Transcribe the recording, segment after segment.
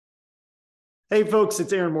Hey folks,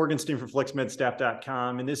 it's Aaron Morgenstein from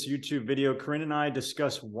FlexMedStaff.com. In this YouTube video, Corinne and I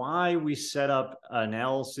discuss why we set up an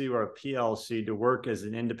LLC or a PLC to work as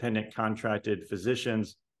an independent contracted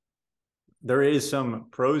physicians. There is some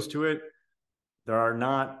pros to it. There are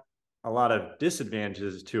not a lot of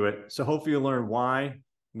disadvantages to it. So hopefully you'll learn why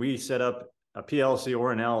we set up a PLC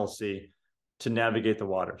or an LLC to navigate the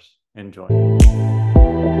waters. Enjoy.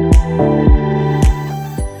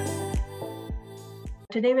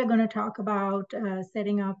 Today, we're going to talk about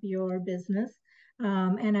setting up your business.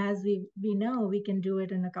 And as we know, we can do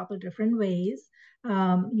it in a couple different ways.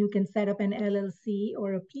 You can set up an LLC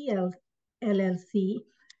or a PLLC.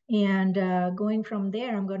 And going from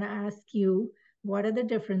there, I'm going to ask you, what are the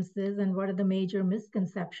differences and what are the major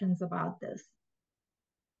misconceptions about this?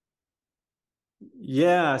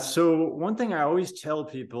 Yeah, so one thing I always tell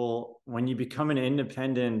people when you become an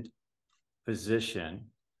independent physician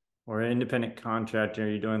or an independent contractor,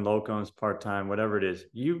 you're doing locums part-time, whatever it is,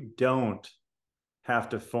 you don't have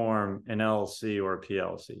to form an LLC or a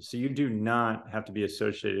PLC. So you do not have to be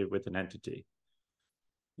associated with an entity.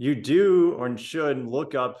 You do or should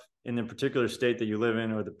look up in the particular state that you live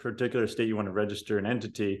in or the particular state you want to register an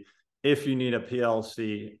entity if you need a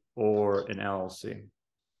PLC or an LLC.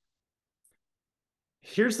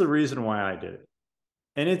 Here's the reason why I did it.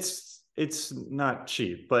 And it's not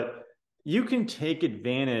cheap, but you can take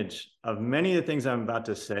advantage of many of the things I'm about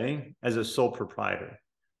to say as a sole proprietor.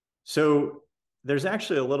 So there's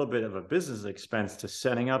actually a little bit of a business expense to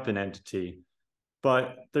setting up an entity,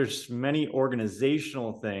 but there's many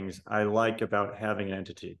organizational things I like about having an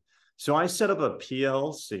entity. So I set up a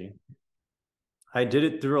PLC. I did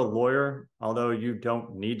it through a lawyer, although you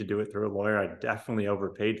don't need to do it through a lawyer. I definitely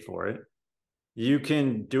overpaid for it. You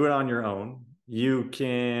can do it on your own. You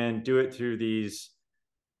can do it through these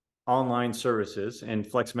online services, and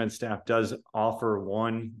FlexMed Staff does offer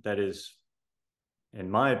one that is, in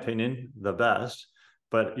my opinion, the best,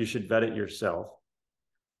 but you should vet it yourself.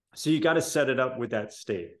 So you got to set it up with that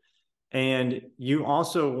state. And you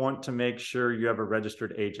also want to make sure you have a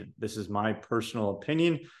registered agent. This is my personal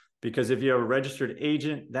opinion, because if you have a registered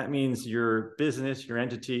agent, that means your business, your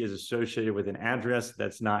entity is associated with an address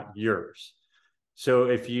that's not yours. So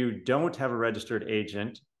if you don't have a registered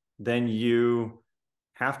agent, then you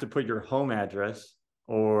have to put your home address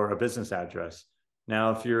or a business address.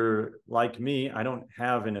 Now, if you're like me, I don't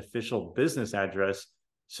have an official business address,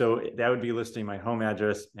 so that would be listing my home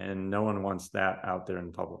address, and no one wants that out there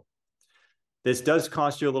in public. This does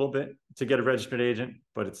cost you a little bit to get a registered agent,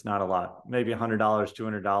 but it's not a lot, maybe $100,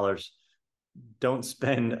 $200. Don't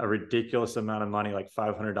spend a ridiculous amount of money, like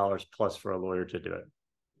 $500 plus for a lawyer to do it.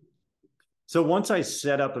 So once I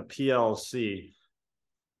set up a PLC,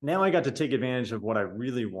 now I got to take advantage of what I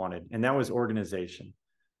really wanted, and that was organization.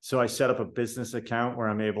 So I set up a business account where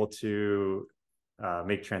I'm able to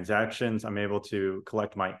make transactions. I'm able to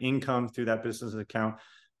collect my income through that business account.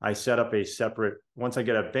 I set up a separate, once I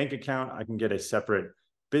get a bank account, I can get a separate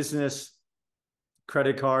business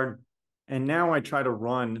credit card. And now I try to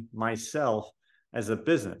run myself as a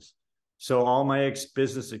business. So all my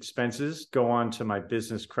business expenses go onto my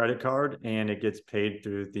business credit card, and it gets paid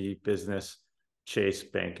through the business Chase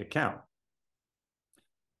bank account.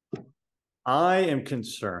 I am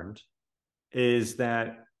concerned is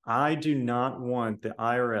that I do not want the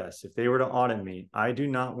IRS, if they were to audit me, I do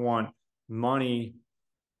not want money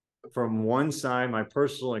from one side, my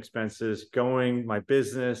personal expenses, going my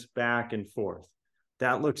business back and forth.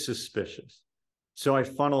 That looks suspicious. So I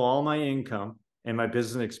funnel all my income and my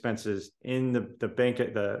business expenses in the bank,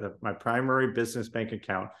 my primary business bank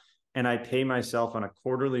account, and I pay myself on a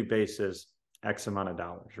quarterly basis X amount of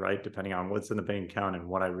dollars, right? Depending on what's in the bank account and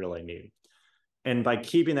what I really need. And by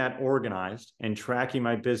keeping that organized and tracking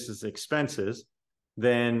my business expenses,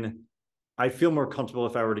 then I feel more comfortable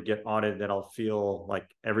if I were to get audited, that I'll feel like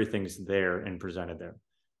everything's there and presented there.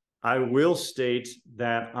 I will state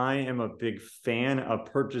that I am a big fan of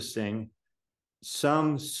purchasing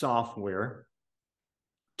some software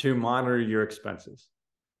to monitor your expenses.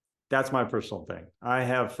 That's my personal thing. I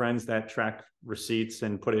have friends that track receipts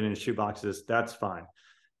and put it in shoe boxes. That's fine.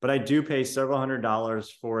 But I do pay several $100s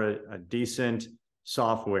for a decent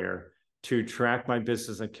software to track my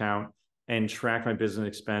business account and track my business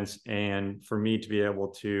expense, and for me to be able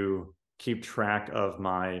to keep track of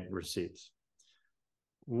my receipts.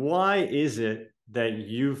 Why is it that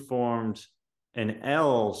you formed an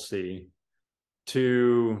LLC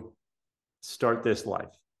to start this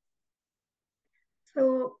life?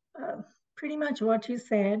 So pretty much what you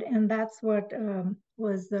said, and that's what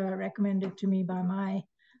was recommended to me by my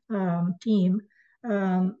team.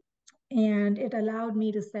 And it allowed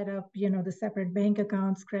me to set up, the separate bank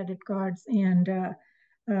accounts, credit cards, and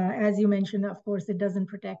as you mentioned, of course, it doesn't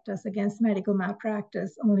protect us against medical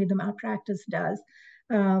malpractice. Only the malpractice does.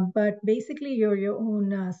 But basically, you're your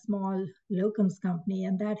own small locums company,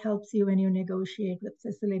 and that helps you when you negotiate with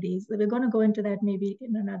facilities. So we're going to go into that maybe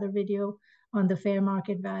in another video on the fair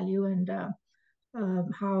market value and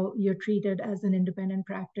how you're treated as an independent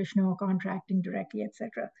practitioner, contracting directly,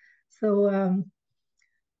 etc. So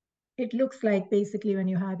it looks like basically when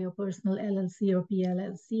you have your personal LLC or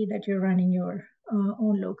PLLC that you're running your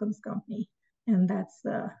own locums company. And that's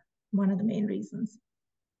one of the main reasons.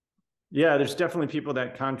 Yeah, there's definitely people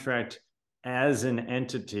that contract as an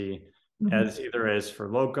entity, as either as for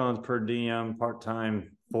locums, per diem,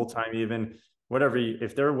 part-time, full-time even, whatever.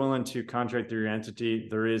 If they're willing to contract through your entity,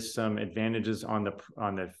 there is some advantages on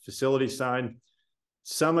the facility side.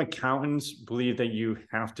 Some accountants believe that you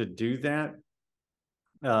have to do that.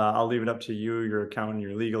 I'll leave it up to you, your accountant,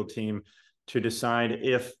 your legal team, to decide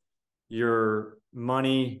if your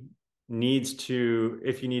money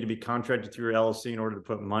if you need to be contracted through your LLC in order to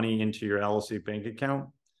put money into your LLC bank account.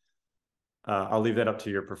 I'll leave that up to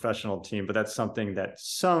your professional team, but that's something that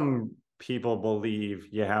some people believe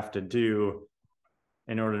you have to do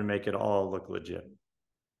in order to make it all look legit.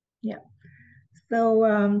 Yeah.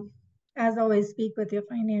 So as always, speak with your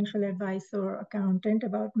financial advisor or accountant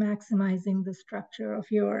about maximizing the structure of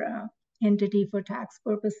your entity for tax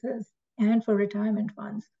purposes and for retirement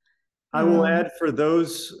funds. I will add for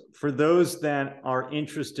those that are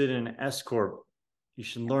interested in S Corp, you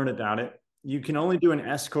should learn about it. You can only do an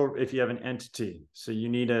S Corp if you have an entity. So you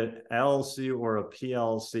need a LLC or a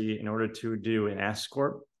PLLC in order to do an S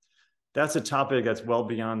Corp. That's a topic that's well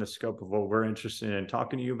beyond the scope of what we're interested in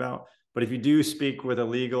talking to you about. But if you do speak with a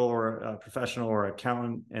legal or a professional or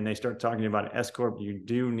accountant and they start talking about S Corp,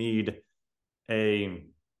 you need an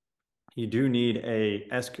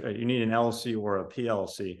LLC or a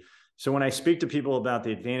PLC. So when I speak to people about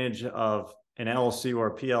the advantage of an LLC or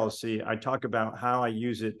a PLC, I talk about how I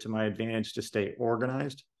use it to my advantage to stay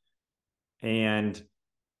organized. And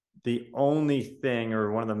the only thing,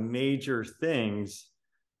 or one of the major things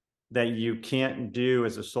that you can't do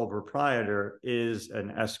as a sole proprietor, is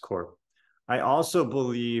an S Corp. I also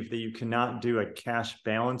believe that you cannot do a cash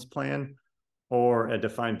balance plan or a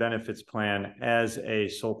defined benefits plan as a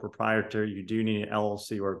sole proprietor. You do need an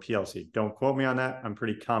LLC or a PLC. Don't quote me on that. I'm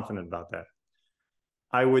pretty confident about that.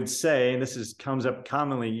 I would say, and this comes up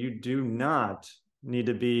commonly, you do not need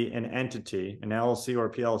to be an entity, an LLC or a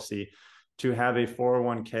PLC, to have a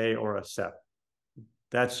 401k or a SEP.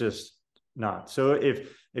 That's just not. So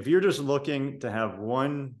if you're just looking to have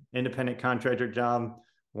one independent contractor job,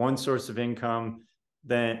 one source of income,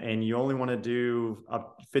 and you only want to do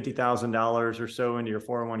up $50,000 or so into your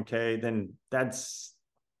 401k, then that's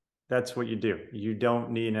what you do. You don't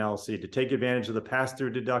need an LLC to take advantage of the pass-through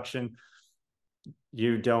deduction.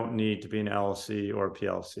 You don't need to be an LLC or a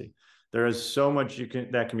PLC. There is so much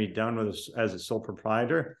that can be done as a sole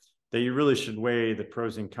proprietor that you really should weigh the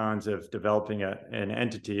pros and cons of developing an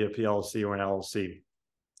entity, a PLC or an LLC.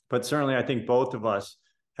 But certainly, I think both of us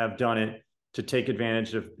have done it to take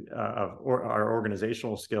advantage of our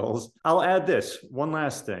organizational skills. I'll add this one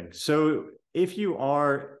last thing. So if you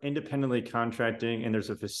are independently contracting and there's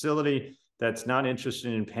a facility that's not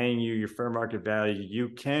interested in paying you your fair market value, you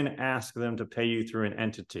can ask them to pay you through an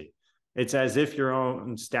entity. It's as if your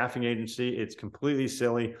own staffing agency. It's completely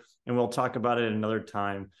silly, and we'll talk about it another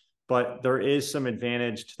time. But there is some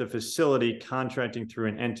advantage to the facility contracting through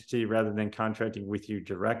an entity rather than contracting with you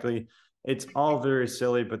directly. It's all very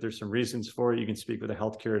silly, but there's some reasons for it. You can speak with a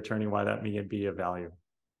healthcare attorney why that may be of value.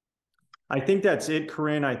 I think that's it,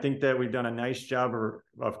 Corinne. I think that we've done a nice job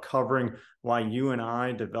of covering why you and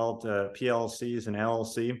I developed PLCs and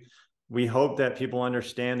LLC. We hope that people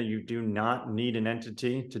understand that you do not need an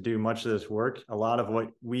entity to do much of this work. A lot of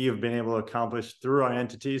what we have been able to accomplish through our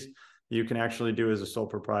entities, you can actually do as a sole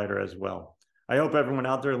proprietor as well. I hope everyone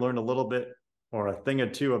out there learned a little bit or a thing or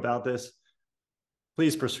two about this.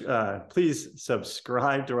 Please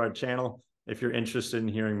subscribe to our channel if you're interested in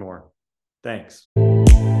hearing more. Thanks.